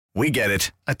We get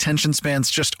it. Attention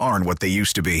spans just aren't what they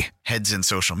used to be. Heads in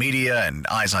social media and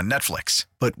eyes on Netflix.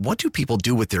 But what do people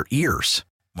do with their ears?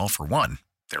 Well, for one,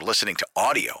 they're listening to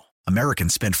audio.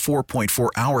 Americans spend 4.4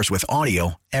 hours with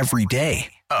audio every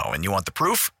day. Oh, and you want the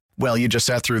proof? Well, you just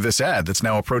sat through this ad that's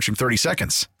now approaching 30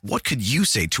 seconds. What could you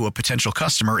say to a potential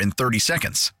customer in 30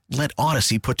 seconds? Let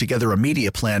Odyssey put together a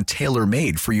media plan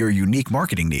tailor-made for your unique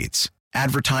marketing needs.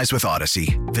 Advertise with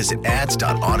Odyssey. Visit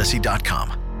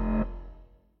ads.odyssey.com.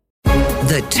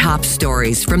 The top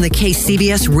stories from the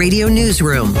KCBS Radio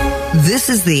Newsroom. This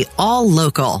is the All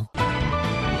Local.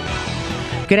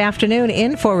 Good afternoon.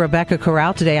 In for Rebecca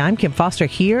Corral today, I'm Kim Foster.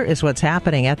 Here is what's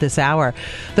happening at this hour.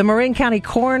 The Marin County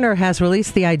coroner has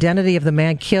released the identity of the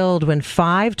man killed when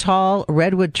 5 tall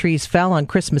redwood trees fell on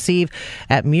Christmas Eve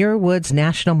at Muir Woods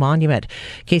National Monument.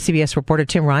 KCBS reporter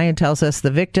Tim Ryan tells us the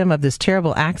victim of this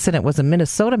terrible accident was a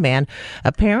Minnesota man,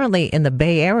 apparently in the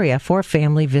Bay Area for a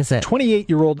family visit.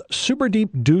 28-year-old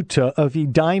Subardeep Dutta of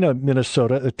Edina,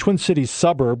 Minnesota, a Twin Cities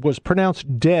suburb, was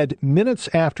pronounced dead minutes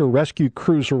after rescue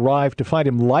crews arrived to find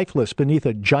him lifeless beneath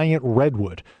a giant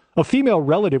redwood. A female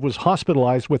relative was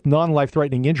hospitalized with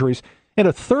non-life-threatening injuries, and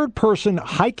a third person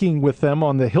hiking with them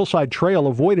on the hillside trail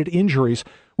avoided injuries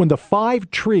when the 5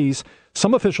 trees,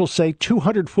 some officials say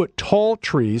 200-foot tall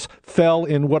trees, fell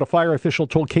in what a fire official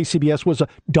told KCBS was a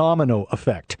domino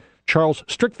effect. Charles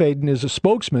Strickfaden is a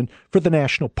spokesman for the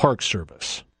National Park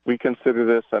Service. We consider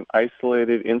this an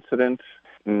isolated incident,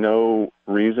 no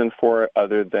reason for it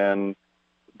other than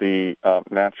the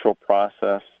natural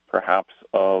process, perhaps,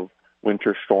 of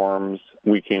winter storms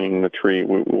weakening the tree.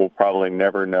 We will probably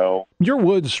never know. Muir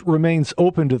Woods remains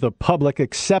open to the public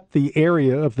except the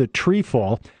area of the tree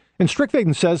fall. And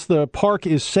Strickfaden says the park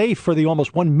is safe for the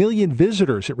almost 1 million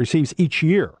visitors it receives each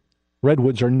year.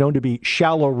 Redwoods are known to be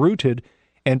shallow-rooted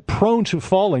and prone to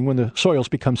falling when the soils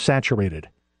become saturated.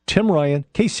 Tim Ryan,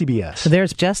 KCBS.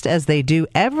 There's, just as they do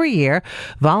every year,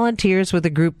 volunteers with the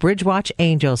group Bridgewatch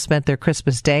Angels spent their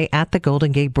Christmas Day at the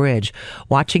Golden Gate Bridge,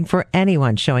 watching for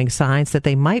anyone showing signs that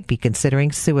they might be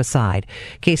considering suicide.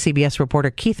 KCBS reporter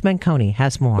Keith Manconi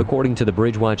has more. According to the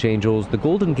Bridgewatch Angels, the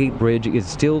Golden Gate Bridge is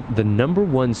still the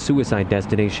 #1 suicide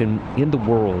destination in the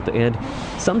world, and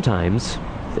sometimes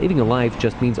saving a life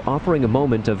just means offering a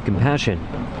moment of compassion.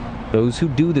 Those who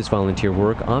do this volunteer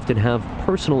work often have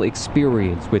personal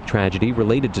experience with tragedy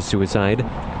related to suicide.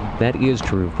 That is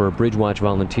true for Bridgewatch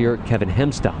volunteer Kevin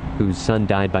Hemstock, whose son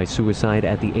died by suicide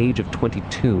at the age of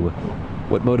 22.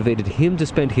 What motivated him to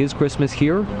spend his Christmas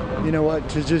here? You know what,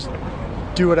 to just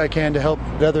do what I can to help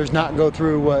others not go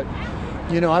through what,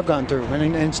 I've gone through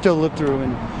and still live through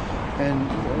and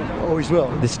always will.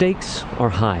 The stakes are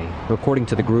high. According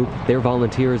to the group, their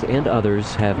volunteers and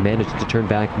others have managed to turn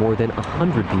back more than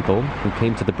 100 people who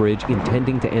came to the bridge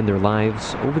intending to end their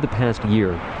lives over the past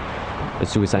year. A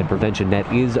suicide prevention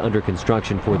net is under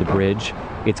construction for the bridge.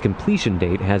 Its completion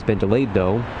date has been delayed,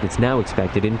 though. It's now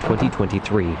expected in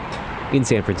 2023. In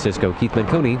San Francisco, Keith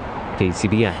Manconi,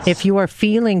 KCBS. If you are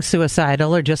feeling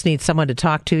suicidal or just need someone to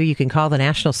talk to, you can call the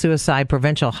National Suicide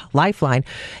Prevention Lifeline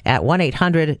at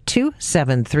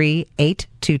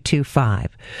 1-800-273-8225.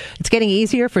 It's getting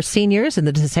easier for seniors and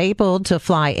the disabled to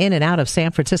fly in and out of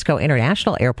San Francisco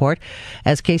International Airport.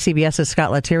 As KCBS's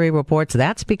Scott Lettieri reports,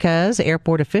 that's because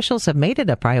airport officials have made it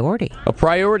a priority. A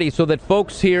priority so that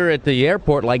folks here at the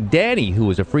airport, like Danny,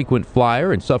 who is a frequent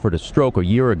flyer and suffered a stroke a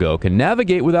year ago, can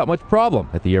navigate without much problem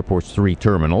at the airport's 3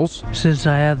 terminals. Since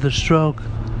I had the stroke,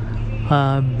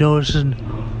 I'm noticing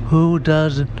who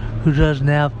doesn't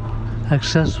have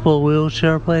accessible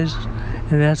wheelchair places,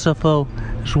 and SFO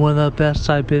is one of the best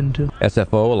I've been to.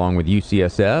 SFO, along with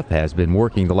UCSF, has been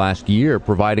working the last year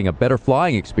providing a better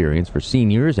flying experience for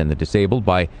seniors and the disabled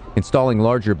by installing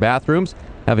larger bathrooms,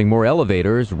 having more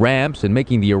elevators, ramps, and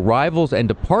making the arrivals and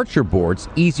departure boards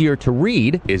easier to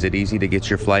read. Is it easy to get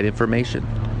your flight information?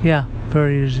 Yeah,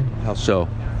 very easy. How so?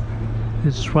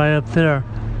 It's right up there.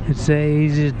 It's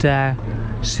easy to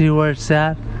see where it's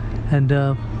at and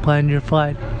plan your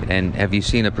flight. And have you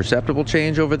seen a perceptible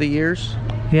change over the years?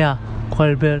 Yeah,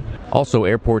 quite a bit. Also,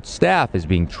 airport staff is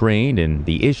being trained in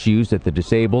the issues that the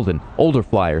disabled and older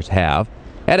flyers have.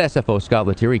 At SFO, Scott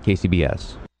Lettieri,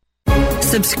 KCBS.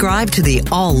 Subscribe to the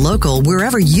All Local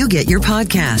wherever you get your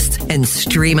podcasts and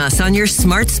stream us on your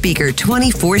smart speaker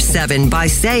 24/7 by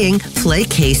saying, play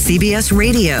KCBS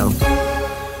Radio.